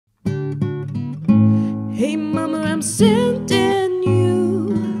Hey mama, I'm sending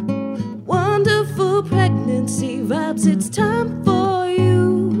you wonderful pregnancy vibes. It's time for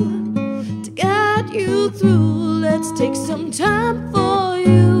you to guide you through. Let's take some time for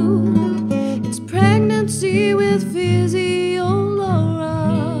you. It's Pregnancy with Physio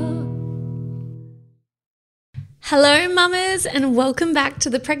Laura. Hello mamas, and welcome back to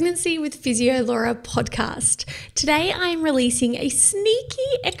the Pregnancy with Physio Laura podcast. Today I'm releasing a sneaky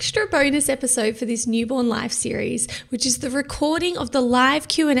extra bonus episode for this Newborn Life series, which is the recording of the live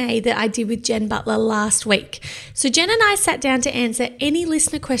Q&A that I did with Jen Butler last week. So Jen and I sat down to answer any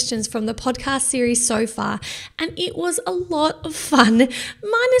listener questions from the podcast series so far, and it was a lot of fun,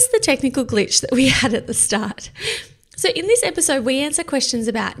 minus the technical glitch that we had at the start. So in this episode, we answer questions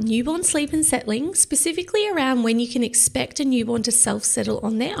about newborn sleep and settling, specifically around when you can expect a newborn to self-settle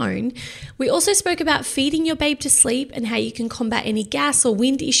on their own. We also spoke about feeding your babe to sleep and how you can combat any gas or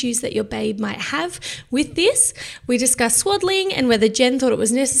wind issues that your babe might have with this. We discussed swaddling and whether Jen thought it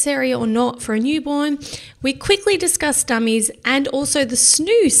was necessary or not for a newborn. We quickly discussed dummies and also the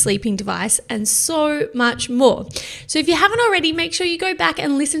Snoo sleeping device and so much more. So if you haven't already, make sure you go back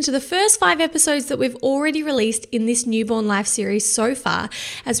and listen to the first 5 episodes that we've already released in this Newborn Life series so far,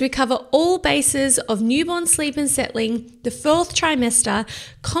 as we cover all bases of newborn sleep and settling, the 4th trimester,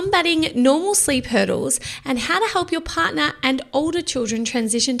 combating normal sleep hurdles, and how to help your partner and older children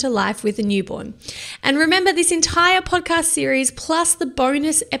transition to life with a newborn. And remember, this entire podcast series plus the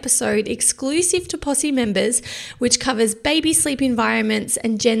bonus episode exclusive to Posse members, which covers baby sleep environments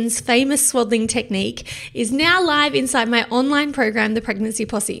and Jen's famous swaddling technique, is now live inside my online program, The Pregnancy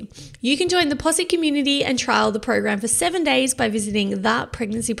Posse. You can join the Posse community and trial the program for 7 days by visiting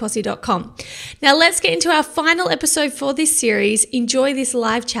thepregnancyposse.com. Now let's get into our final episode for this series. Enjoy this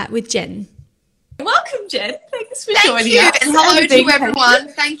live chat with Jen. Welcome, Jen. Thanks for joining us. And hello to everyone.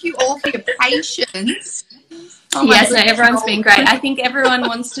 Thank you all for your patience. Yes, no, everyone's been great. I think everyone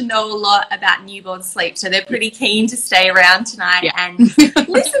wants to know a lot about newborn sleep, so they're pretty keen to stay around tonight and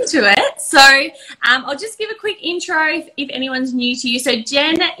listen to it. So I'll just give a quick intro if anyone's new to you. So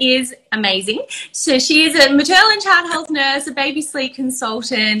Jen is amazing. So she is a maternal and child health nurse, a baby sleep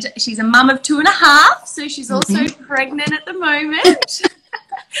consultant. She's a mum of 2.5, so she's also pregnant at the moment.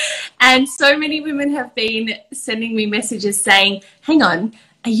 And so many women have been sending me messages saying, hang on,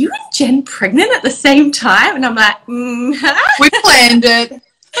 are you and Jen pregnant at the same time? And I'm like, We planned it.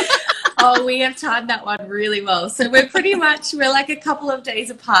 Oh, we have timed that one really well. So we're like a couple of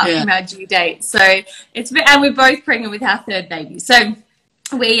days apart from our due date. So and we're both pregnant with our 3rd baby. So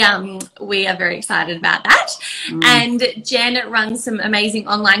we are very excited about that. And Jen runs some amazing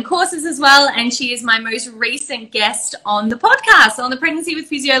online courses as well, and she is my most recent guest on the podcast, on the Pregnancy with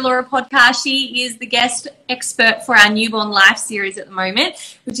Physio Laura podcast. She is the guest expert for our Newborn Life series at the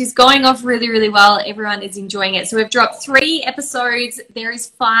moment, which is going off really, really well. Everyone is enjoying it. So we've dropped 3 episodes. There is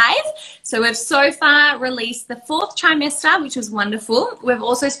 5. So we've so far released the 4th trimester, which was wonderful. We've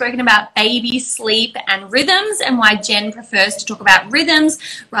also spoken about baby sleep and rhythms and why Jen prefers to talk about rhythms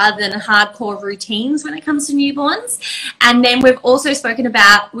rather than hardcore routines when it comes to newborns. And then we've also spoken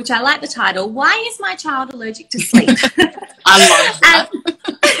about, which I like the title, Why is my child allergic to sleep? I love that.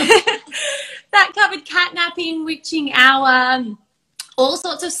 That covered catnapping, witching hour, all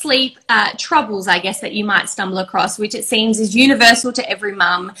sorts of sleep troubles, I guess, that you might stumble across, which it seems is universal to every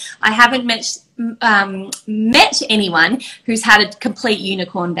mum. I haven't met anyone who's had a complete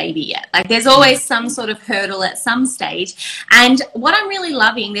unicorn baby yet. Like, there's always some sort of hurdle at some stage. And what I'm really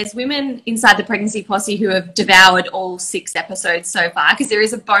loving, there's women inside the Pregnancy Posse who have devoured all 6 episodes so far, because there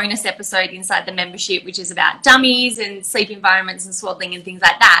is a bonus episode inside the membership which is about dummies and sleep environments and swaddling and things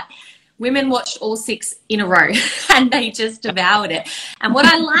like that. Women watched all 6 in a row and they just devoured it. And what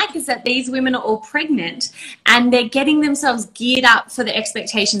I like is that these women are all pregnant and they're getting themselves geared up for the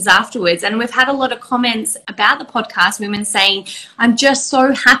expectations afterwards. And we've had a lot of comments about the podcast, women saying, I'm just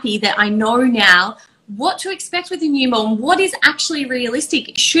so happy that I know now what to expect with a newborn, what is actually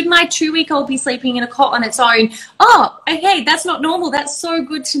realistic. Should my 2-week-old be sleeping in a cot on its own? Oh, okay, that's not normal. That's so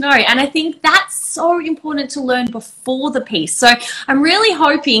good to know. And I think that's so important to learn before the piece. So I'm really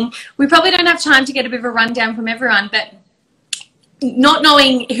hoping, we probably don't have time to get a bit of a rundown from everyone, but not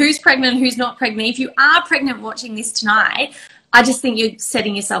knowing who's pregnant, who's not pregnant, if you are pregnant watching this tonight, I just think you're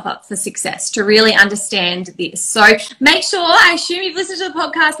setting yourself up for success to really understand this. So make sure, I assume you've listened to the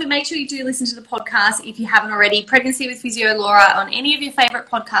podcast, but make sure you do listen to the podcast if you haven't already. Pregnancy with Physio Laura on any of your favorite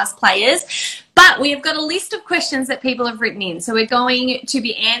podcast players. But we have got a list of questions that people have written in. So we're going to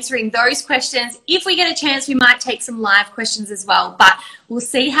be answering those questions. If we get a chance, we might take some live questions as well, but we'll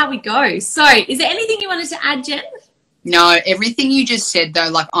see how we go. So is there anything you wanted to add, Jen? No, everything you just said, though,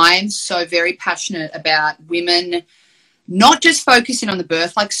 like I am so very passionate about women not just focusing on the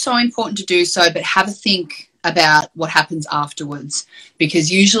birth, like so important to do so, but have a think about what happens afterwards,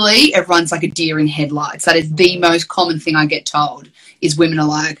 because usually everyone's like a deer in headlights. That is the most common thing I get told, is women are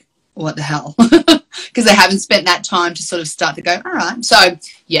like, what the hell? Because they haven't spent that time to sort of start to go, all right. So,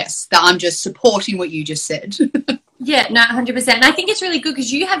 yes, I'm just supporting what you just said. Yeah, no, 100%. And I think it's really good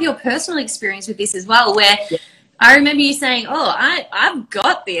because you have your personal experience with this as well, where I remember you saying, oh, I've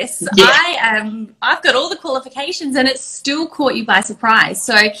got this. Yeah. I've got all the qualifications, and it still caught you by surprise.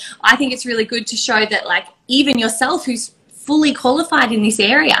 So I think it's really good to show that, like, even yourself, who's fully qualified in this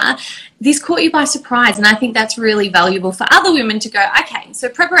area, this caught you by surprise. And I think that's really valuable for other women to go, okay, so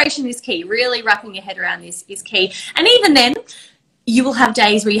preparation is key. Really wrapping your head around this is key. And even then, you will have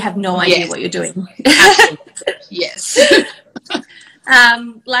days where you have no idea what you're doing. Absolutely. Yes.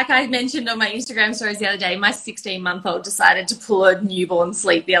 Like I mentioned on my Instagram stories the other day, my 16-month-old decided to pull a newborn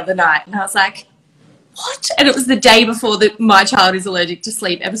sleep the other night. And I was like, what? And it was the day before that My Child is Allergic to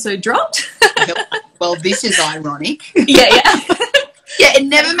Sleep episode dropped. Well, this is ironic. Yeah. Yeah, it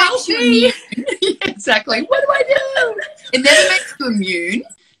never makes you immune. Yeah, exactly. What do I do? It never makes you immune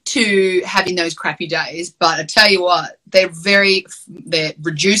to having those crappy days, but I tell you what, they're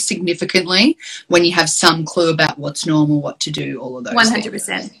reduced significantly when you have some clue about what's normal, what to do, all of those 100%.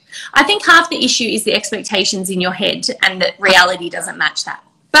 things. I think half the issue is the expectations in your head, and that reality doesn't match that.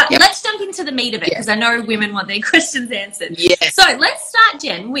 But let's jump into the meat of it, because I know women want their questions answered. Yes. So let's start,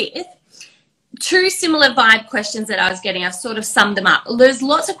 Jen, with two similar vibe questions that I was getting. I've sort of summed them up. There's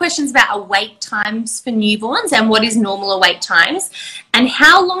lots of questions about awake times for newborns and what is normal awake times, and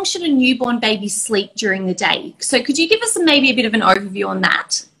how long should a newborn baby sleep during the day. So could you give us maybe a bit of an overview on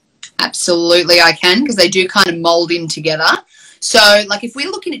that? Absolutely, I can, because they do kind of mold in together. So, like, if we're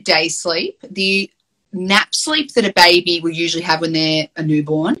looking at day sleep, the nap sleep that a baby will usually have when they're a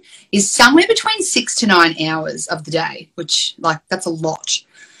newborn is somewhere between 6 to 9 hours of the day, which, like, that's a lot.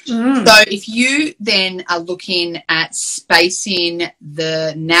 So if you then are looking at spacing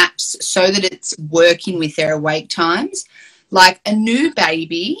the naps so that it's working with their awake times, like a new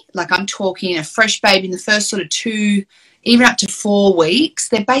baby, like I'm talking a fresh baby in the first sort of 2, even up to 4 weeks,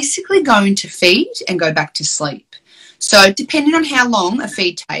 they're basically going to feed and go back to sleep. So depending on how long a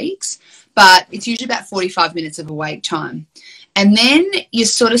feed takes, but it's usually about 45 minutes of awake time. And then you're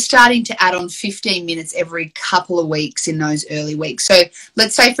sort of starting to add on 15 minutes every couple of weeks in those early weeks. So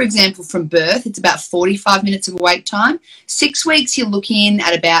let's say, for example, from birth, it's about 45 minutes of awake time. 6 weeks, you're looking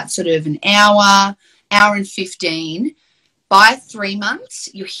at about sort of an hour and 15. By 3 months,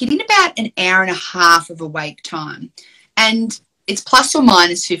 you're hitting about an hour and a half of awake time. And it's plus or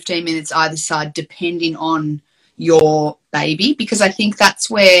minus 15 minutes either side, depending on your baby, because I think that's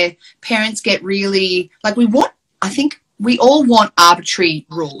where parents get really, like, we all want arbitrary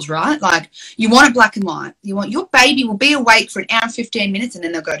rules, right? Like, you want it black and white. You want your baby will be awake for an hour and 15 minutes and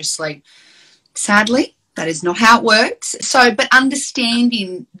then they'll go to sleep. Sadly, that is not how it works. So, but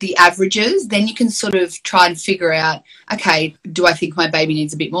understanding the averages, then you can sort of try and figure out, okay, do I think my baby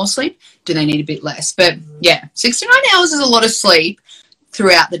needs a bit more sleep? Do they need a bit less? But yeah, 6 to 9 hours is a lot of sleep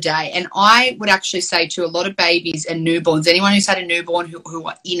throughout the day. And I would actually say to a lot of babies and newborns, anyone who's had a newborn who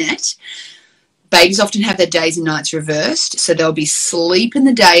are in it, babies often have their days and nights reversed. So they'll be sleeping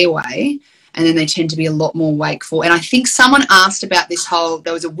the day away and then they tend to be a lot more wakeful. And I think someone asked about this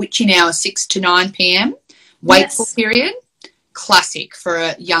there was a witching hour, 6 to 9 p.m. wakeful period. Classic for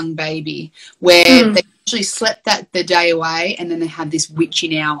a young baby, where they usually slept the day away and then they have this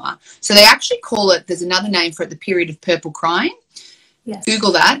witching hour. So they actually call it, there's another name for it, the period of purple crying. Yes.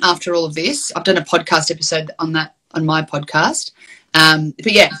 Google that after all of this. I've done a podcast episode on that on my podcast.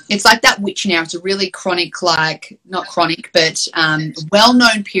 But yeah, it's like that witching hour. It's a really chronic, like, not chronic, but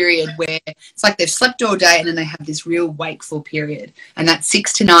well-known period where it's like they've slept all day and then they have this real wakeful period. And that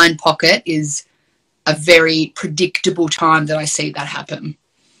 6 to 9 pocket is a very predictable time that I see that happen.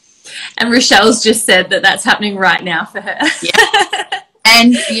 And Rochelle's just said that that's happening right now for her. Yeah.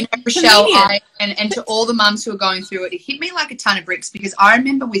 And, you know, Rochelle, and to all the mums who are going through it, it hit me like a ton of bricks, because I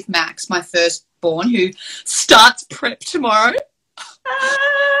remember with Max, my firstborn, who starts prep tomorrow,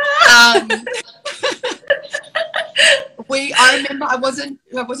 I remember I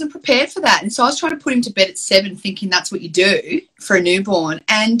wasn't prepared for that, and so I was trying to put him to bed at 7, thinking that's what you do for a newborn,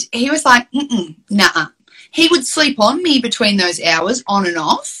 and he was like, nah. He would sleep on me between those hours, on and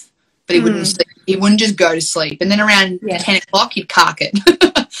off, but he wouldn't sleep. He wouldn't just go to sleep, and then around 10 o'clock he'd cark it,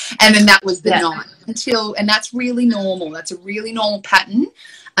 and then that was the night and that's really normal. That's a really normal pattern.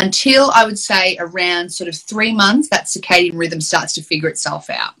 Until I would say around sort of 3 months, that circadian rhythm starts to figure itself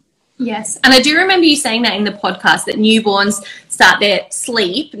out. Yes, and I do remember you saying that in the podcast, that newborns start their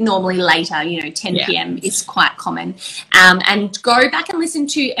sleep normally later, 10 p.m. is quite common. And go back and listen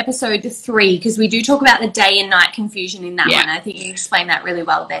to episode 3, because we do talk about the day and night confusion in that one. I think you explained that really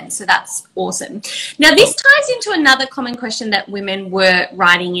well then, so that's awesome. Now, this ties into another common question that women were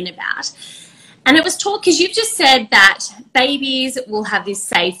writing in about. And it was talk, because you've just said that babies will have this,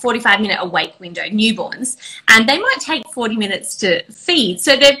 say, 45-minute awake window, newborns, and they might take 40 minutes to feed.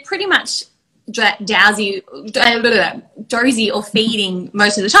 So they're pretty much dozy or feeding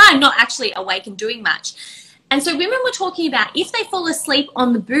most of the time, not actually awake and doing much. And so women were talking about if they fall asleep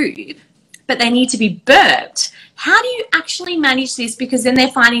on the boob, but they need to be burped, how do you actually manage this? Because then they're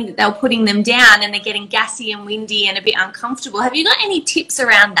finding that they're putting them down and they're getting gassy and windy and a bit uncomfortable. Have you got any tips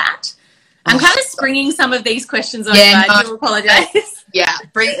around that? I'm kind of springing some of these questions on you. I do apologise. Yeah,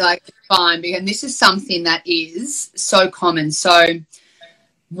 fine. And this is something that is so common. So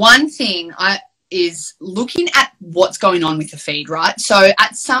one thing is looking at what's going on with the feed, right? So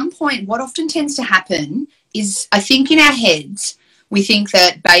at some point, what often tends to happen is, I think in our heads, we think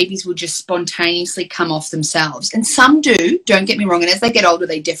that babies will just spontaneously come off themselves. And some do, don't get me wrong. And as they get older,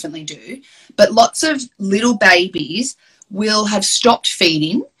 they definitely do. But lots of little babies will have stopped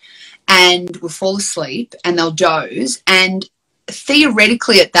feeding and will fall asleep and they'll doze, and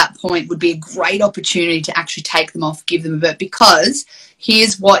theoretically at that point would be a great opportunity to actually take them off, give them a burp, because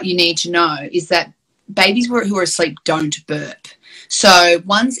here's what you need to know is that babies who are asleep don't burp. So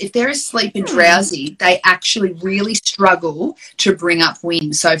if they're asleep and drowsy, they actually really struggle to bring up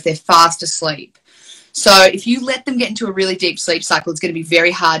wind, so if they're fast asleep. So if you let them get into a really deep sleep cycle, it's going to be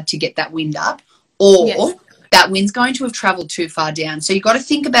very hard to get that wind up, or that wind's going to have travelled too far down. So you've got to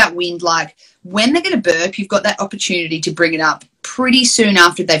think about wind, like when they're going to burp, you've got that opportunity to bring it up pretty soon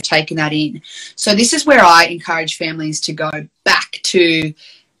after they've taken that in. So this is where I encourage families to go back to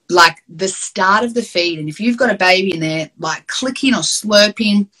like the start of the feed. And if you've got a baby and they're like clicking or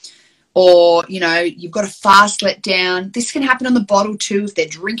slurping, or, you've got a fast let down, this can happen on the bottle too. If they're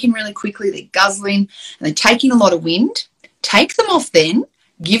drinking really quickly, they're guzzling and they're taking a lot of wind, take them off then.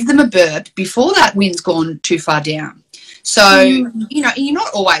 Give them a burp before that wind's gone too far down. So, you're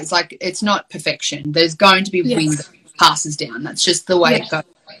not always, like, it's not perfection. There's going to be wind that passes down. That's just the way it goes.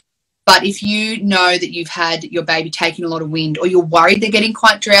 But if you know that you've had your baby taking a lot of wind, or you're worried they're getting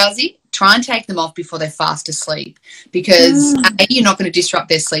quite drowsy, try and take them off before they're fast asleep, because A, you're not going to disrupt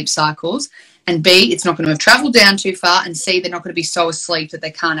their sleep cycles, and B, it's not going to have travelled down too far, and C, they're not going to be so asleep that they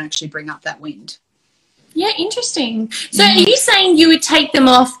can't actually bring up that wind. Yeah, interesting. So are you saying you would take them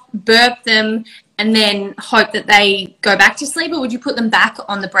off, burp them, and then hope that they go back to sleep, or would you put them back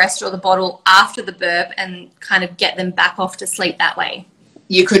on the breast or the bottle after the burp and kind of get them back off to sleep that way?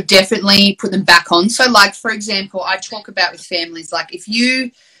 You could definitely put them back on. So, like, for example, I talk about with families, like if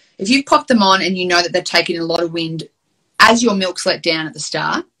you've popped them on and you know that they're taking a lot of wind as your milk's let down at the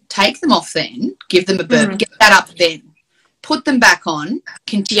start, take them off then, give them a burp, get that up then, put them back on,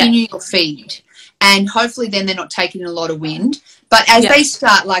 continue your feed. And hopefully then they're not taking a lot of wind. But as they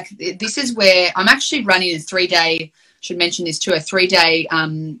start, like, this is where I'm actually running a 3-day, should mention this too, a 3-day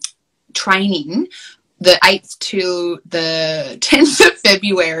training, the 8th to the 10th of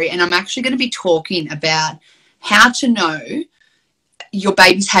February. And I'm actually going to be talking about how to know your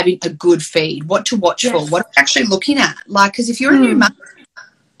baby's having a good feed, what to watch for, what I'm actually looking at. Like, because if you're a new mother,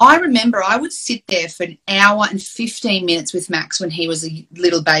 I remember I would sit there for an hour and 15 minutes with Max when he was a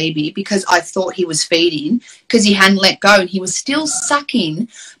little baby, because I thought he was feeding because he hadn't let go and he was still sucking,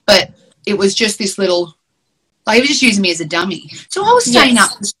 but it was just this little, like, he was just using me as a dummy. So I was staying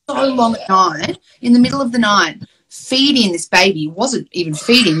up for so long at night, in the middle of the night, feeding this baby. He wasn't even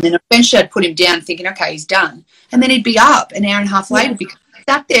feeding. Then eventually I'd put him down thinking, okay, he's done. And then he'd be up an hour and a half later because I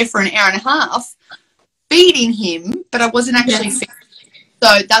sat there for an hour and a half feeding him, but I wasn't actually feeding.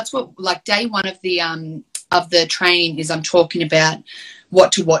 So that's what, like, day one of the training is I'm talking about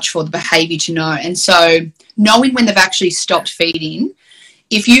what to watch for, the behaviour to know. And so knowing when they've actually stopped feeding,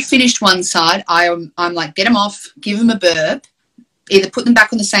 if you finished one side, I'm like, get them off, give them a burp, either put them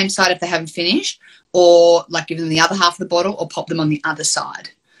back on the same side if they haven't finished, or like give them the other half of the bottle, or pop them on the other side.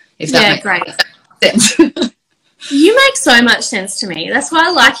 If that makes sense. You make so much sense to me. That's why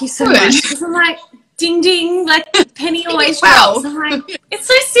I like you so much, because I'm like, ding ding, like penny always drops. I'm like, it's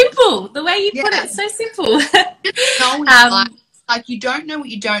so simple. The way you put it, it's so simple. Like, you don't know what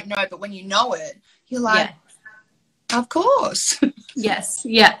you don't know, but when you know it, you're like, of course. Yes.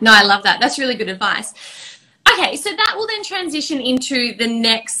 Yeah. No, I love that. That's really good advice. Okay, so that will then transition into the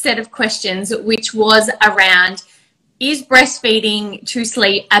next set of questions, which was around, is breastfeeding to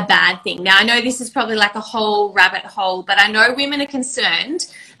sleep a bad thing? Now, I know this is probably like a whole rabbit hole, but I know women are concerned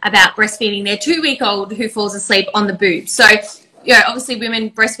about breastfeeding their 2-week-old who falls asleep on the boob. So, you know, obviously women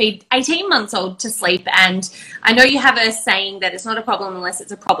breastfeed 18 months old to sleep, and I know you have a saying that it's not a problem unless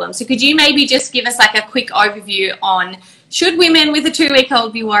it's a problem. So could you maybe just give us like a quick overview on, should women with a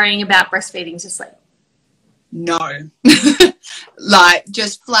 2-week-old be worrying about breastfeeding to sleep? No. Like,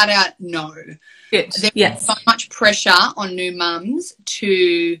 just flat out no. Good. There's so much pressure on new mums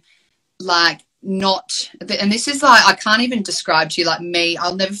to, like, not, and this is like, I can't even describe to you, like me,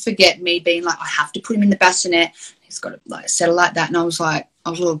 I'll never forget me being like, I have to put him in the bassinet. He's got to like settle like that. And I was like, I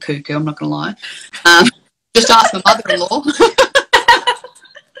was a little cuckoo, I'm not going to lie. Just ask my mother-in-law.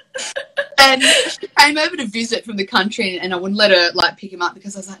 And she came over to visit from the country, and I wouldn't let her like pick him up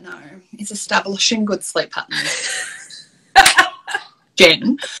because I was like, no, it's establishing good sleep patterns.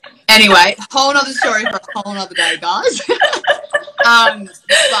 Jen. Anyway, whole other story for a whole other day, guys.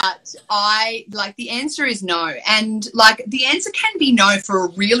 But I, like, the answer is no. And, like, the answer can be no for a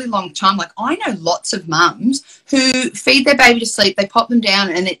really long time. Like, I know lots of mums who feed their baby to sleep, they pop them down,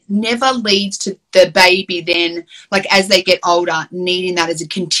 and it never leads to the baby then, like, as they get older, needing that as a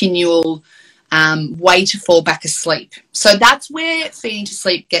continual way to fall back asleep. So that's where feeding to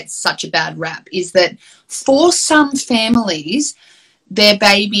sleep gets such a bad rap, is that for some families, their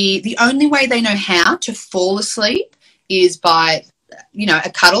baby, the only way they know how to fall asleep is by, you know, a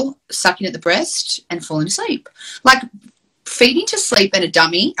cuddle, sucking at the breast and falling asleep. Like, feeding to sleep and a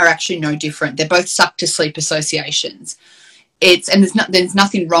dummy are actually no different. They're both suck to sleep associations. And there's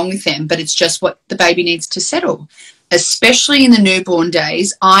nothing wrong with them, but it's just what the baby needs to settle. Especially in the newborn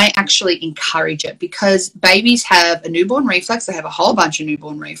days, I actually encourage it, because babies have a newborn reflex. They have a whole bunch of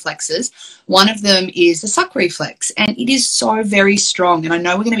newborn reflexes. One of them is the suck reflex, and it is so very strong. And I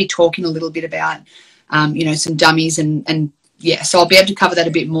know we're going to be talking a little bit about, you know, some dummies and yeah, so I'll be able to cover that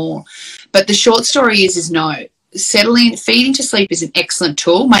a bit more. But the short story is no. Feeding to sleep is an excellent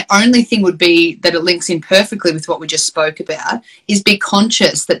tool. My only thing would be that it links in perfectly with what we just spoke about, is be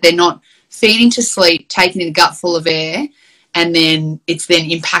conscious that they're not feeding to sleep, taking in a gut full of air, and then it's then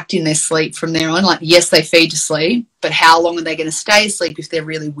impacting their sleep from there on. Like, yes, they feed to sleep, but how long are they going to stay asleep if they're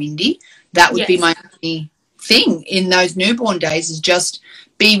really windy? That would be my only thing in those newborn days, is just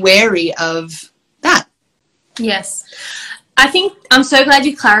be wary of that. Yes. I think I'm so glad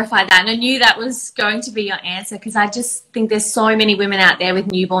you clarified that, and I knew that was going to be your answer, because I just think there's so many women out there with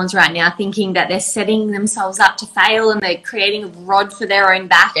newborns right now thinking that they're setting themselves up to fail and they're creating a rod for their own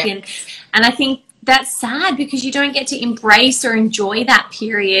back. Yeah. And I think that's sad, because you don't get to embrace or enjoy that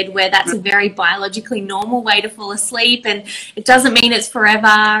period where that's a very biologically normal way to fall asleep, and it doesn't mean it's forever.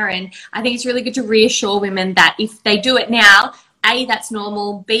 And I think it's really good to reassure women that if they do it now, A, that's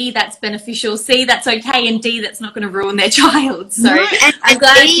normal, B, that's beneficial, C, that's okay, and D, that's not going to ruin their child. So no, I'm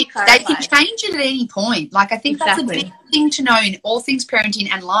glad you clarified. They can change it at any point. Like, I think that's a big thing to know in all things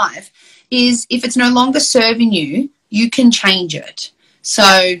parenting and life, is if it's no longer serving you, you can change it.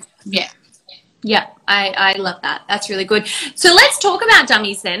 So, yeah. Yeah, I love that. That's really good. So let's talk about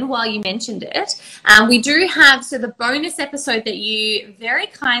dummies then, while you mentioned it. We do have, so the bonus episode that you very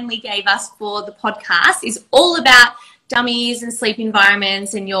kindly gave us for the podcast is all about dummies and sleep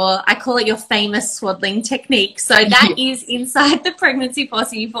environments and I call it your famous swaddling technique. So that is inside the Pregnancy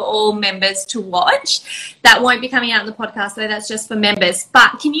Posse for all members to watch. That won't be coming out in the podcast, though. That's just for members.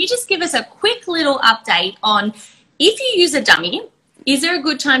 But can you just give us a quick little update on, if you use a dummy, is there a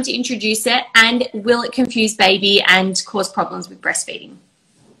good time to introduce it, and will it confuse baby and cause problems with breastfeeding?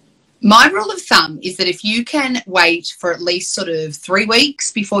 My rule of thumb is that if you can wait for at least sort of 3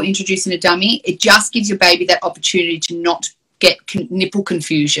 weeks before introducing a dummy, it just gives your baby that opportunity to not get nipple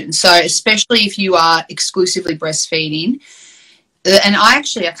confusion. So especially if you are exclusively breastfeeding. And I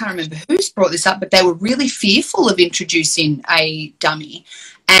can't remember who's brought this up, but they were really fearful of introducing a dummy.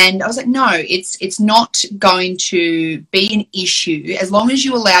 And I was like, no, it's not going to be an issue as long as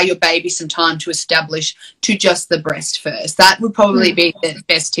you allow your baby some time to establish to just the breast first. That would probably be the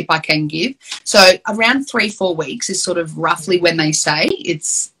best tip I can give. So around 3-4 weeks is sort of roughly when they say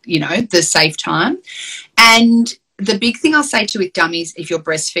it's, you know, the safe time. And the big thing I'll say with dummies, if you're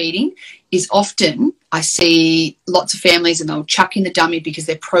breastfeeding, is often I see lots of families and they'll chuck in the dummy because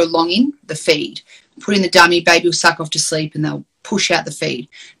they're prolonging the feed. Put in the dummy, baby will suck off to sleep, and they'll push out the feed.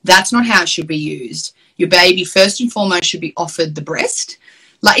 That's not how it should be used. Your baby, first and foremost, should be offered the breast,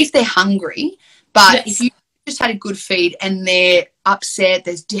 like if they're hungry. But if you just had a good feed and they're upset,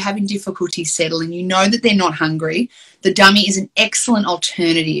 they're having difficulty settling, you know that they're not hungry, the dummy is an excellent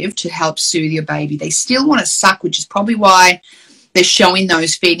alternative to help soothe your baby. They still want to suck, which is probably why they're showing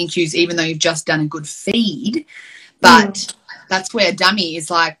those feeding cues, even though you've just done a good feed. But that's where a dummy is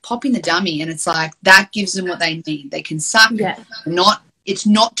like popping the dummy, and it's like that gives them what they need. They can suck, not it's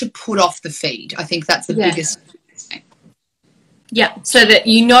not to put off the feed. I think that's the biggest thing. Yeah, so that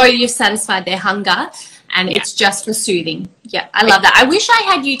you know you've satisfied their hunger and it's just for soothing. Yeah, I love that. I wish I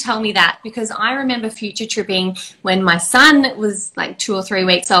had you tell me that, because I remember future tripping when my son was like 2 or 3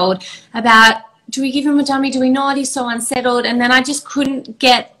 weeks old about, do we give him a dummy, do we not? He's so unsettled. And then I just couldn't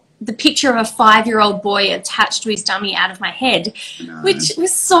get the picture of a 5-year-old boy attached to his dummy out of my head, which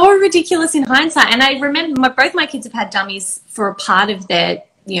was so ridiculous in hindsight. And I remember both my kids have had dummies for a part of their,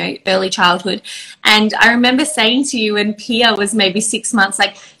 early childhood. And I remember saying to you when Pia was maybe 6 months,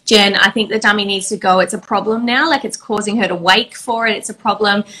 like, Jen, I think the dummy needs to go. It's a problem now. Like, it's causing her to wake for it. It's a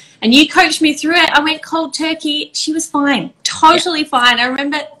problem. And you coached me through it. I went cold turkey. She was fine, totally fine. I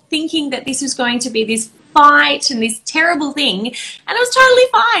remember thinking that this was going to be this fight and this terrible thing, and it was totally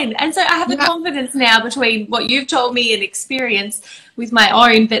fine. And so I have the confidence now between what you've told me and experience with my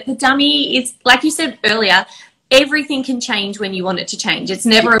own. But the dummy is, like you said earlier, everything can change when you want it to change. It's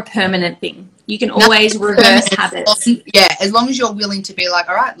never a permanent thing. You can always reverse habits. Yeah, as long as you're willing to be like,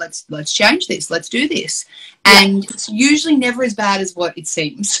 all right, let's change this, let's do this. And it's usually never as bad as what it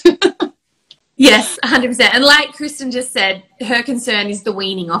seems. Yes, 100%. And like Kristen just said, her concern is the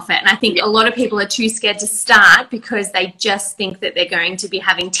weaning off it. And I think a lot of people are too scared to start because they just think that they're going to be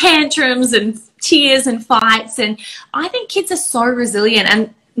having tantrums and tears and fights. And I think kids are so resilient.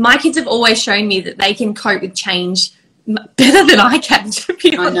 And my kids have always shown me that they can cope with change better than I can, to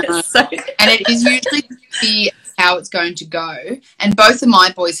be honest. So. And it is usually how it's going to go. And both of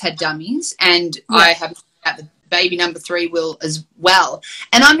my boys had dummies, and I have the baby number 3 will as well.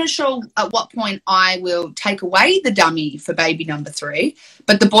 And I'm not sure at what point I will take away the dummy for baby number 3,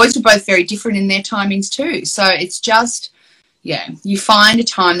 but the boys were both very different in their timings too. So it's just, you find a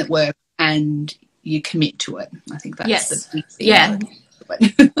time that works and you commit to it. I think that's the big thing. Yeah.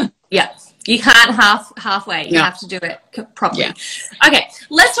 Yeah. You can't halfway. You have to do it properly. Yeah. Okay,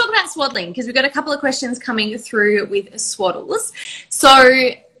 let's talk about swaddling, because we've got a couple of questions coming through with swaddles. So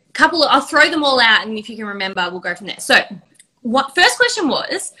I'll throw them all out, and if you can remember, we'll go from there. So first question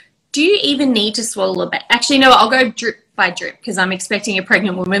was, do you even need to swaddle a baby? Actually, no, I'll go drip by drip, because I'm expecting a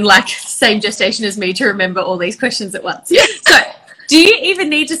pregnant woman like same gestation as me to remember all these questions at once. So do you even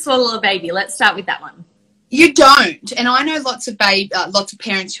need to swaddle a baby? Let's start with that one. You don't. And I know lots of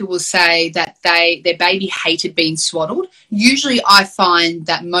parents who will say that their baby hated being swaddled. Usually I find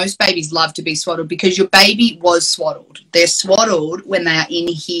that most babies love to be swaddled because your baby was swaddled. They're swaddled when they are in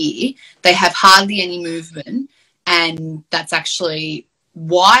here. They have hardly any movement, and that's actually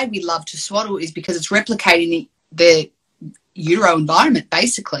why we love to swaddle, is because it's replicating the utero environment,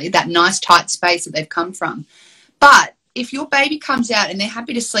 basically, that nice tight space that they've come from. But if your baby comes out and they're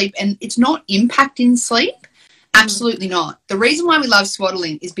happy to sleep and it's not impacting sleep, absolutely not. The reason why we love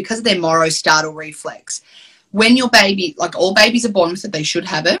swaddling is because of their moro-startle reflex. When your baby, like all babies are born with it, they should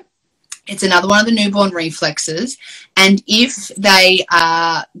have it. It's another one of the newborn reflexes. And if they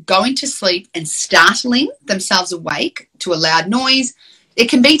are going to sleep and startling themselves awake to a loud noise, it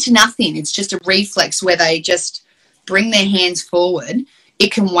can be to nothing. It's just a reflex where they just bring their hands forward.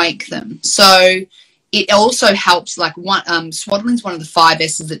 It can wake them. So it also helps, like swaddling is one of the 5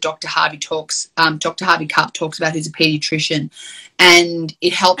 S's that Dr. Harvey Cupp talks about, who's a pediatrician, and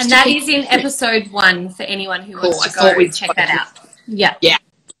it helps. And that is in episode 1 for anyone who wants to go check that out. Yeah. Yeah.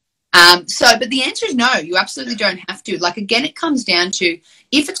 But the answer is no, you absolutely don't have to. Like, again, it comes down to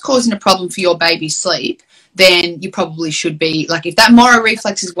if it's causing a problem for your baby's sleep, then you probably should be, like, if that moro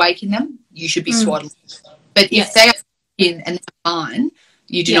reflex is waking them, you should be swaddling. But if they are in and they're fine,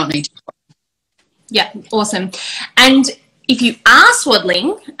 you do not need to. Yeah, awesome. And if you are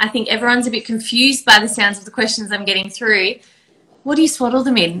swaddling, I think everyone's a bit confused by the sounds of the questions I'm getting through. What do you swaddle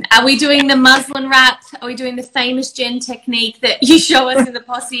them in? Are we doing the muslin wrap? Are we doing the famous Jen technique that you show us in the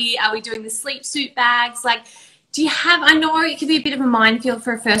posse? Are we doing the sleep suit bags? Like, do you have, I know it could be a bit of a minefield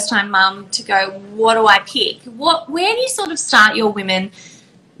for a first-time mum to go, what do I pick? Where do you sort of start your women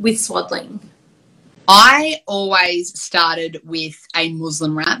with swaddling? I always started with a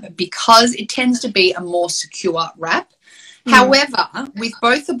muslin wrap because it tends to be a more secure wrap. However, with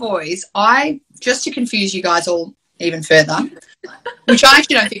both the boys, just to confuse you guys all even further, which I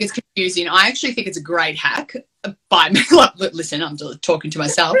actually don't think is confusing, I actually think it's a great hack. Listen, I'm talking to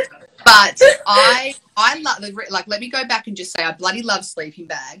myself. But I love, like, let me go back and just say I bloody love sleeping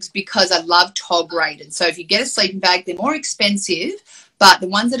bags because I love TOG rated. So if you get a sleeping bag, they're more expensive, but the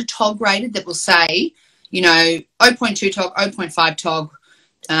ones that are TOG rated that will say, 0.2 TOG, 0.5 TOG,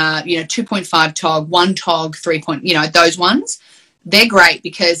 2.5 TOG, 1 TOG, 3 point, those ones, they're great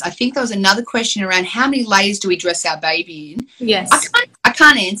because I think there was another question around how many layers do we dress our baby in? Yes. I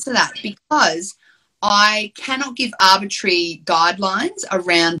can't answer that because I cannot give arbitrary guidelines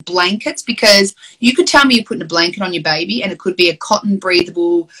around blankets, because you could tell me you're putting a blanket on your baby and it could be a cotton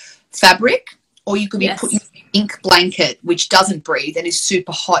breathable fabric, or you could be putting an ink blanket which doesn't breathe and is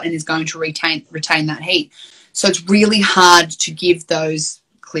super hot and is going to retain that heat. So it's really hard to give those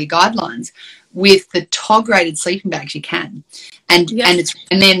clear guidelines. With the TOG rated sleeping bags you can. And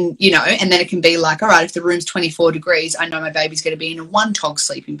then it can be like, all right, if the room's 24 degrees, I know my baby's going to be in a 1 TOG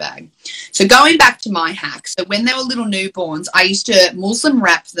sleeping bag. So going back to my hack, so when they were little newborns, I used to muslin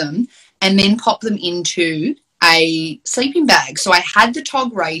wrap them and then pop them into a sleeping bag. So I had the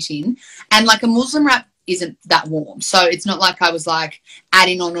TOG rating, and like a muslin wrap isn't that warm. So it's not like I was like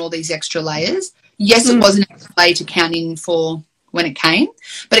adding on all these extra layers. Yes, it was an extra layer to count in for when it came,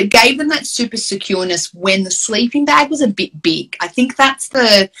 but it gave them that super secureness when the sleeping bag was a bit big. I think that's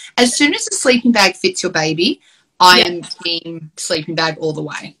as soon as the sleeping bag fits your baby, I am team sleeping bag all the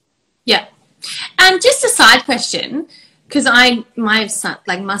way. Yeah. And just a side question, because my son,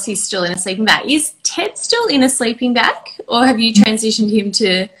 like Mussie's still in a sleeping bag. Is Ted still in a sleeping bag, or have you transitioned him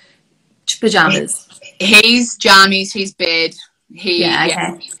to pajamas? He's jammies, he's bed.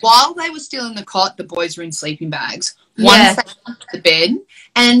 Okay. While they were still in the cot, the boys were in sleeping bags. Once they went to the bed,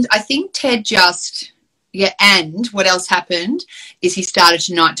 and I think Ted and what else happened is he started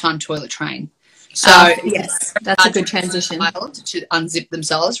to nighttime toilet train. So yes, that's a good transition. To unzip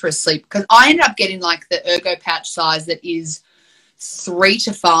themselves for a sleep, because I ended up getting like the ergo pouch size that is 3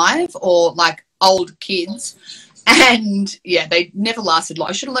 to 5, or like old kids. And they never lasted long.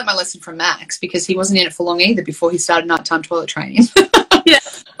 I should have learned my lesson from Max, because he wasn't in it for long either before he started nighttime toilet training.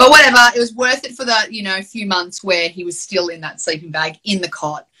 But whatever, it was worth it for the, few months where he was still in that sleeping bag in the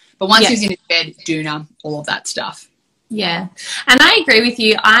cot. But once he was in his bed, doona, all of that stuff. Yeah. And I agree with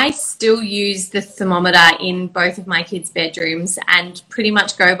you. I still use the thermometer in both of my kids' bedrooms and pretty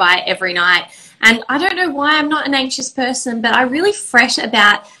much go by every night. And I don't know why I'm not an anxious person, but I really fret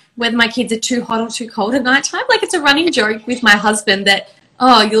about whether my kids are too hot or too cold at nighttime. Like, it's a running joke with my husband that,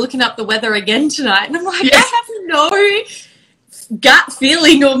 oh, you're looking up the weather again tonight. And I'm like, I have no gut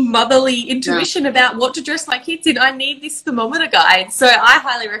feeling or motherly intuition about what to dress my kids in. I need this thermometer guide. So I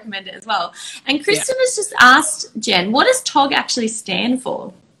highly recommend it as well. And Kristen has just asked, Jen, what does TOG actually stand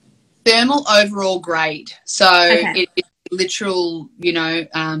for? Thermal overall grade. So it's literal,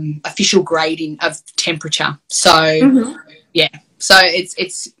 official grading of temperature. So, So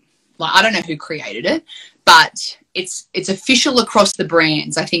it's like, I don't know who created it, but it's official across the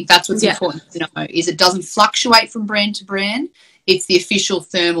brands. I think that's what's important to know, is it doesn't fluctuate from brand to brand. It's the official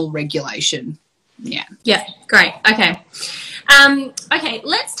thermal regulation. Yeah. Yeah, great. Okay. Okay,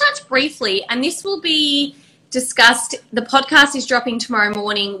 let's touch briefly, and this will be discussed. The podcast is dropping tomorrow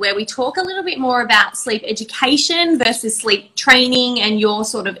morning, where we talk a little bit more about sleep education versus sleep training and your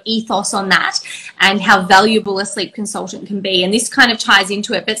sort of ethos on that, and how valuable a sleep consultant can be. And this kind of ties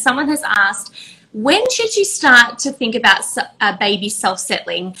into it. But someone has asked, when should you start to think about a baby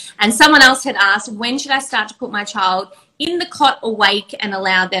self-settling? And someone else had asked, when should I start to put my child in the cot awake and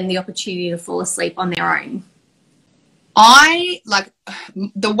allow them the opportunity to fall asleep on their own?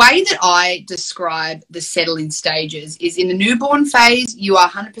 The way that I describe the settling stages is, in the newborn phase, you are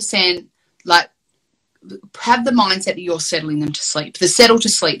 100% like, have the mindset that you're settling them to sleep, the settle to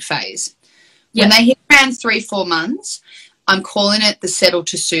sleep phase. When they hit around 3-4 months, I'm calling it the settle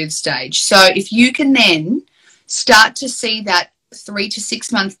to soothe stage. So if you can then start to see that 3 to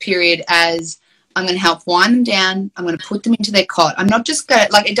 6 month period as, I'm going to help wind them down, I'm going to put them into their cot. I'm not just going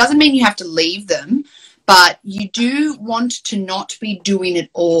to, like, it doesn't mean you have to leave them, but you do want to not be doing it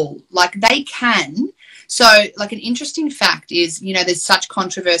all. Like, they can. So, like, an interesting fact is, there's such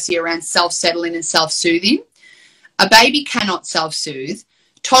controversy around self-settling and self-soothing. A baby cannot self-soothe.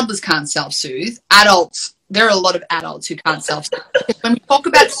 Toddlers can't self-soothe. Adults, there are a lot of adults who can't self-soothe. When we talk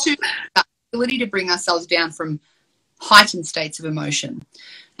about soothing, the ability to bring ourselves down from heightened states of emotion.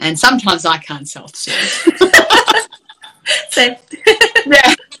 And sometimes I can't self-soothe. Same.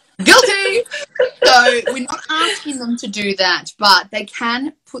 Yeah. Guilty. So we're not asking them to do that, but they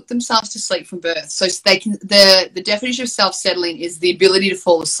can put themselves to sleep from birth. So they can. The definition of self-settling is the ability to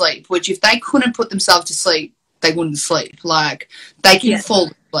fall asleep, which if they couldn't put themselves to sleep, they wouldn't sleep. Like, they can fall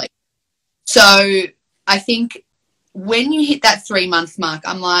asleep. So I think when you hit that 3-month mark,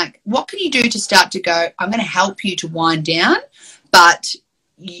 I'm like, what can you do to start to go, I'm going to help you to wind down, but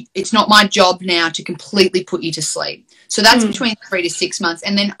it's not my job now to completely put you to sleep. So that's between 3 to 6 months.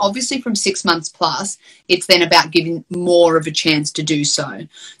 And then obviously from 6 months plus, it's then about giving more of a chance to do so.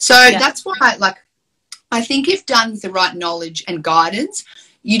 So that's why, I think if done with the right knowledge and guidance,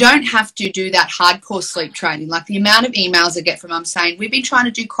 you don't have to do that hardcore sleep training. Like the amount of emails I get from mum saying, we've been trying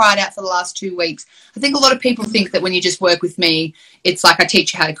to do Cry It Out for the last 2 weeks. I think a lot of people think that when you just work with me, it's like I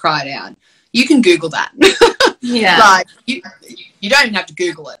teach you how to cry it out. You can Google that. Yeah. Like you don't even have to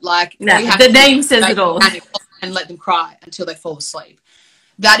Google it. Like the name says it all. And let them cry until they fall asleep.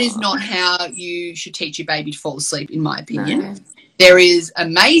 That is not how you should teach your baby to fall asleep, in my opinion. No. There is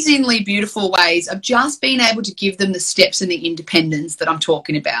amazingly beautiful ways of just being able to give them the steps and the independence that I'm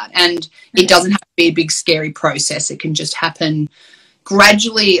talking about. And it doesn't have to be a big, scary process. It can just happen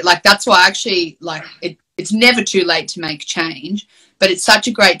gradually. Like, that's why actually, like, it's never too late to make change, but it's such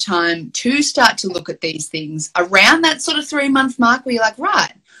a great time to start to look at these things around that sort of 3-month mark where you're like,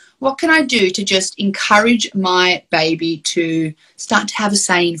 right, what can I do to just encourage my baby to start to have a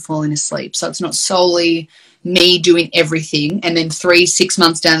say in falling asleep? So it's not solely me doing everything, and then 3-6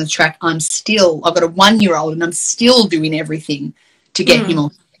 months down the track, I've got a 1-year-old and I'm still doing everything to get him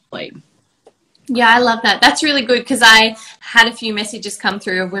off sleep. Yeah, I love that. That's really good, because I had a few messages come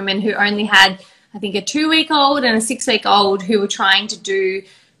through of women who only had, I think, a 2-week-old and a 6-week-old who were trying to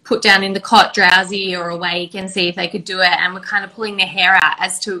put down in the cot drowsy or awake and see if they could do it, and were kind of pulling their hair out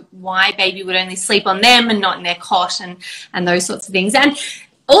as to why baby would only sleep on them and not in their cot and those sorts of things. And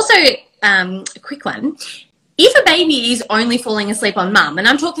also, a quick one, if a baby is only falling asleep on mum, and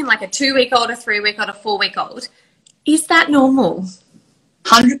I'm talking like a 2-week-old, a 3-week-old, a 4-week-old, is that normal?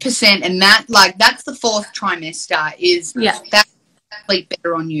 100%. And that's the 4th trimester is that sleep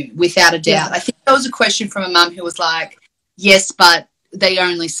better on you, without a doubt. Yeah. I think there was a question from a mum who was like, yes, but they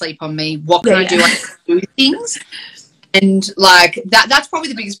only sleep on me. What can I do? I can do things. And like that's probably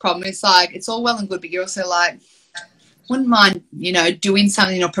the biggest problem. It's like, it's all well and good, but you're also like, wouldn't mind, doing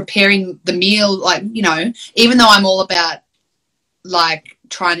something or preparing the meal, like, even though I'm all about like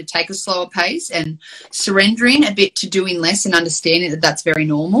trying to take a slower pace and surrendering a bit to doing less and understanding that that's very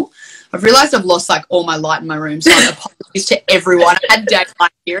normal. I've realised I've lost like all my light in my room, so I'm apologies to everyone. I had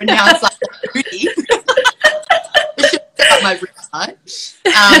daylight here and now it's like moody. I should set up my room light.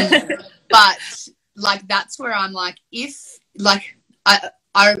 But like that's where I'm like, if like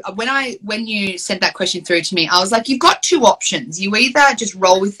when you sent that question through to me, I was like, you've got 2 options. You either just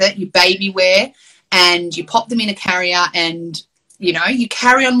roll with it, you baby wear, and you pop them in a carrier, and you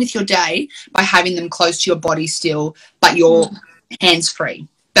carry on with your day by having them close to your body still, but you're hands free.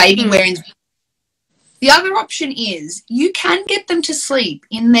 Baby wearing. The other option is you can get them to sleep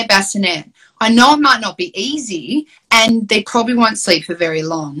in their bassinet. I know it might not be easy, and they probably won't sleep for very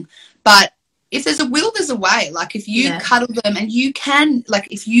long, but if there's a will, there's a way. Like if you cuddle them, and you can,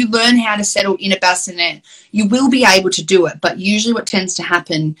 like if you learn how to settle in a bassinet, you will be able to do it. But usually what tends to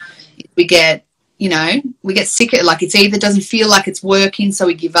happen is we get sick of it. Like it's either doesn't feel like it's working, so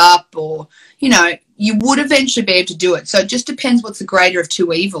we give up, or, you would eventually be able to do it. So it just depends what's the greater of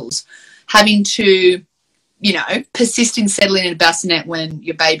 2 evils. Having to, persist in settling in a bassinet when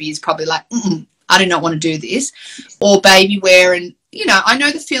your baby is probably like, I do not want to do this, or baby wear. And, I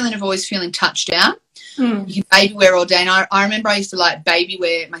know the feeling of always feeling touched out. You can baby wear all day. And I remember I used to like baby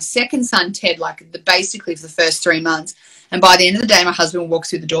wear my second son, Ted, like basically for the first 3 months. And by the end of the day, my husband would walk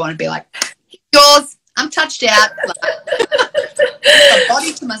through the door and be like, yours, I'm touched out. Like, my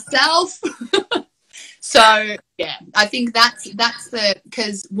body to myself. So, yeah, I think that's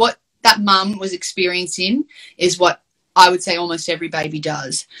because what that mum was experiencing is what I would say almost every baby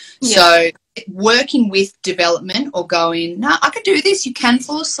does. Yeah. So working with development or going, no, I can do this. You can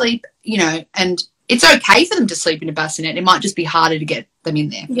fall asleep, and it's okay for them to sleep in a bassinet. It might just be harder to get them in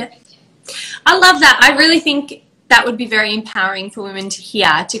there. Yeah. I love that. I really think that would be very empowering for women to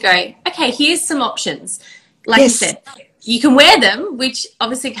hear, to go, okay, here's some options. Like you said, you can wear them, which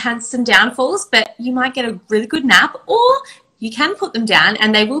obviously has some downfalls, but you might get a really good nap, or you can put them down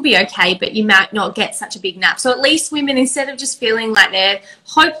and they will be okay, but you might not get such a big nap. So at least women, instead of just feeling like they're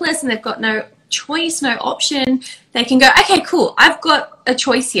hopeless and they've got no choice, no option, they can go, okay, cool, I've got a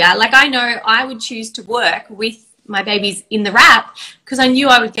choice here. Like I know I would choose to work with my babies in the wrap because I knew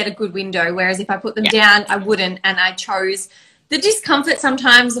I would get a good window, whereas if I put them down, I wouldn't, and I chose the discomfort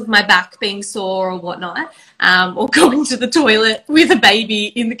sometimes of my back being sore or whatnot, or going to the toilet with a baby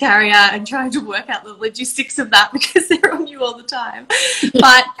in the carrier and trying to work out the logistics of that because they're on you all the time.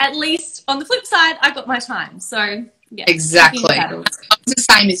 But at least on the flip side, I got my time. So, yeah. Exactly. I was the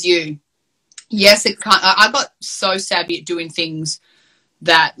same as you. Yes, I got so savvy at doing things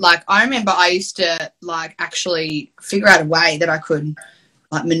that, like, I remember I used to, like, actually figure out a way that I could,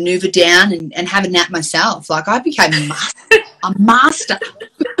 like, maneuver down and have a nap myself. Like, I became a master.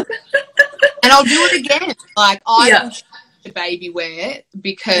 And I'll do it again. Like, I will choose the baby wear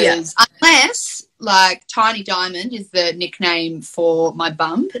because unless, like Tiny Diamond is the nickname for my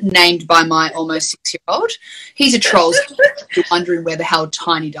bum, named by my almost 6-year-old. He's a troll. So you're wondering where the hell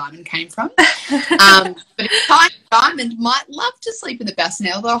Tiny Diamond came from. But Tiny Diamond might love to sleep in the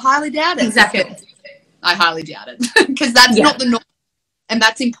bassinet, although I highly doubt it. Exactly. I highly doubt it because that's not the norm, and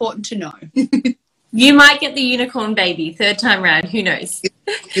that's important to know. You might get the unicorn baby third time round. Who knows?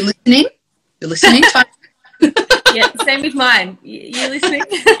 You're listening? You're listening? Yeah, same with mine. You listening?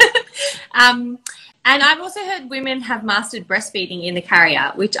 And I've also heard women have mastered breastfeeding in the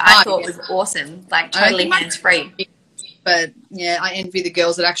carrier, which I thought was awesome, like totally hands-free. But, yeah, I envy the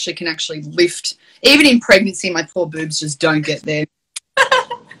girls that can actually lift. Even in pregnancy, my poor boobs just don't get there.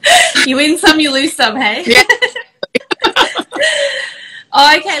 You win some, you lose some, hey? Yeah.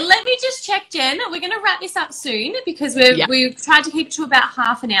 Okay, let me just check, Jen. We're going to wrap this up soon because we've tried to keep it to about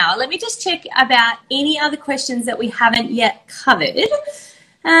half an hour. Let me just check about any other questions that we haven't yet covered.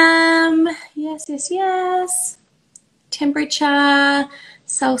 Yes. Temperature,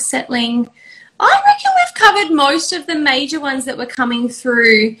 self-settling. I reckon we've covered most of the major ones that were coming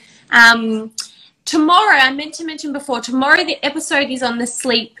through. Tomorrow, I meant to mention before, tomorrow the episode is on the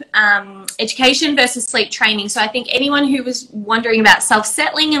sleep education versus sleep training. So I think anyone who was wondering about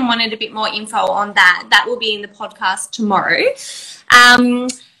self-settling and wanted a bit more info on that will be in the podcast tomorrow.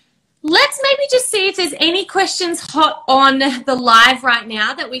 Let's maybe just see if there's any questions hot on the live right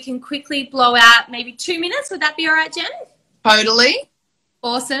now that we can quickly blow out maybe 2 minutes. Would that be all right, Jen? Totally.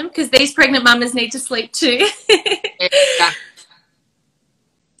 Awesome, because these pregnant mamas need to sleep too. Yeah.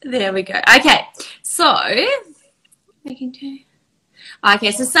 There we go. Okay, so Zara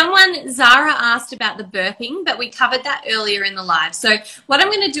asked about the burping, but we covered that earlier in the live. So what I'm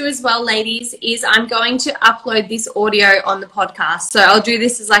going to do as well, ladies, is I'm going to upload this audio on the podcast. So I'll do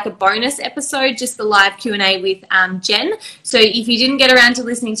this as like a bonus episode, just the live Q&A with Jen. So if you didn't get around to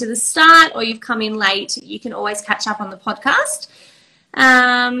listening to the start or you've come in late, you can always catch up on the podcast.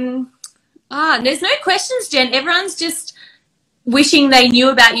 There's no questions, Jen. Everyone's just wishing they knew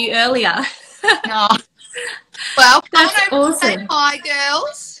about you earlier. Oh. Well, that's awesome. Hi,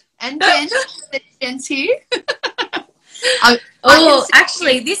 girls. And Jen. Jen's here.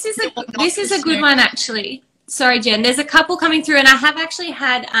 Actually, this is a good one, actually. Sorry, Jen. There's a couple coming through, and I have actually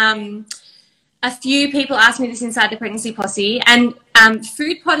had a few people ask me this inside the Pregnancy Posse. And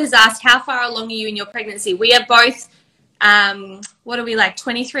Food Pod has asked, how far along are you in your pregnancy? We are both,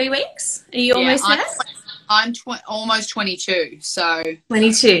 23 weeks? Are you almost there? I'm almost 22, so...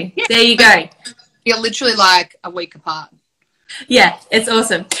 22. Yeah. There you go. You're literally like a week apart. Yeah, it's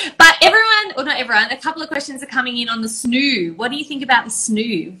awesome. But a couple of questions are coming in on the snoo. What do you think about the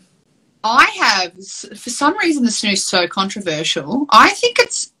snoo? For some reason, the snoo is so controversial. I think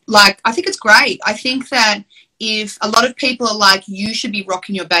it's great. I think that if a lot of people are like, you should be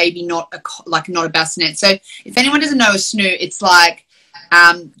rocking your baby, not a bassinet. So if anyone doesn't know a snoo, it's like...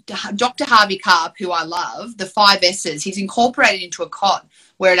 Dr. Harvey Karp, who I love, the 5 S's, he's incorporated into a cot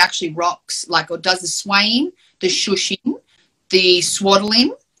where it actually rocks, or does the swaying, the shushing, the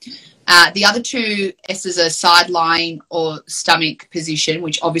swaddling. The other 2 S's are side lying or stomach position,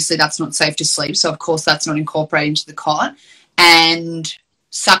 which obviously that's not safe to sleep. So, of course, that's not incorporated into the cot. And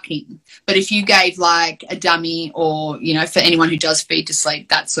sucking. But if you gave like a dummy or, for anyone who does feed to sleep,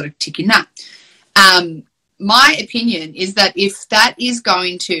 that's sort of ticking that. My opinion is that if that is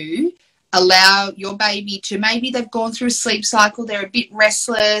going to allow your baby to, maybe they've gone through a sleep cycle, they're a bit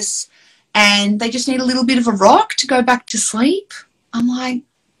restless, and they just need a little bit of a rock to go back to sleep. I'm like,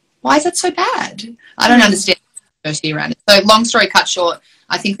 why is that so bad? I don't understand the diversity around it. So long story cut short,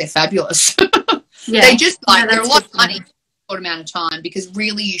 I think they're fabulous. Yeah. They just they're a lot of money in a short amount of time, because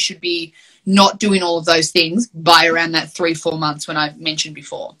really you should be not doing all of those things by around that 3-4 months when I mentioned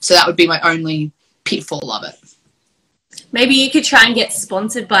before. So that would be my only pitfall of it. Maybe you could try and get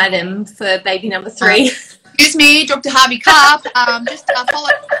sponsored by them for baby number 3. Excuse me, Dr. Harvey Karp. Just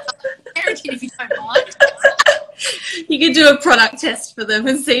follow parenting if you don't mind. You could do a product test for them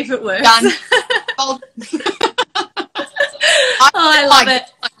and see if it works. Done. I love it.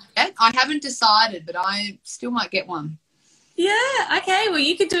 I haven't decided, but I still might get one. Yeah, okay. Well,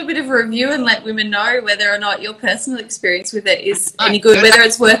 you could do a bit of a review and let women know whether or not your personal experience with it is any good, whether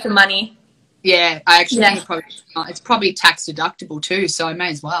it's worth the money. Yeah, I actually think it's probably tax deductible too, so I may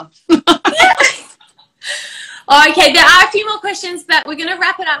as well. Okay, there are a few more questions, but we're going to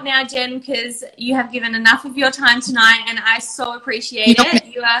wrap it up now, Jen, because you have given enough of your time tonight, and I so appreciate it.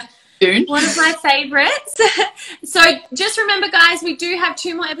 You are one of my favourites. So just remember, guys, we do have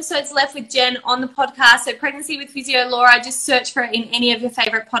 2 more episodes left with Jen on the podcast. So Pregnancy with Physio Laura, just search for it in any of your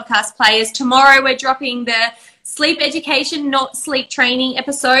favourite podcast players. Tomorrow we're dropping the sleep education, not sleep training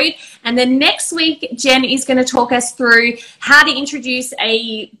episode. And then next week, Jen is going to talk us through how to introduce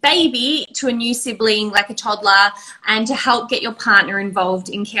a baby to a new sibling, like a toddler, and to help get your partner involved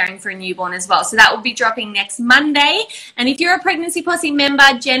in caring for a newborn as well. So that will be dropping next Monday. And if you're a Pregnancy Posse member,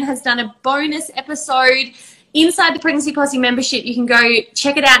 Jen has done a bonus episode inside the Pregnancy Posse membership. You can go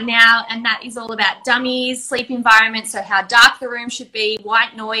check it out now, and that is all about dummies, sleep environment, so how dark the room should be,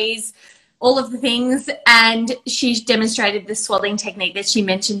 white noise, all of the things. And she's demonstrated the swaddling technique that she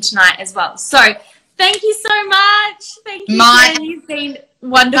mentioned tonight as well. So thank you so much. Thank you, Jen. You've been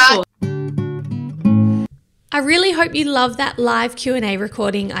wonderful. I really hope you love that live Q&A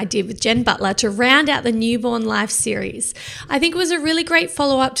recording I did with Jen Butler to round out the Newborn Life series. I think it was a really great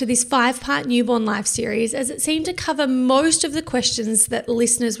follow-up to this 5-part Newborn Life series, as it seemed to cover most of the questions that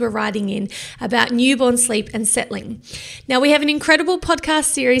listeners were writing in about newborn sleep and settling. Now, we have an incredible podcast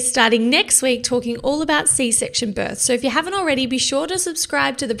series starting next week talking all about C-section birth. So if you haven't already, be sure to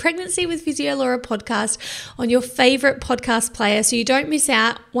subscribe to the Pregnancy with Physio Laura podcast on your favorite podcast player so you don't miss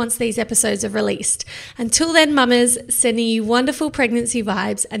out once these episodes are released. Until then, mamas, sending you wonderful pregnancy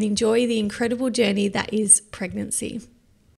vibes and enjoy the incredible journey that is pregnancy.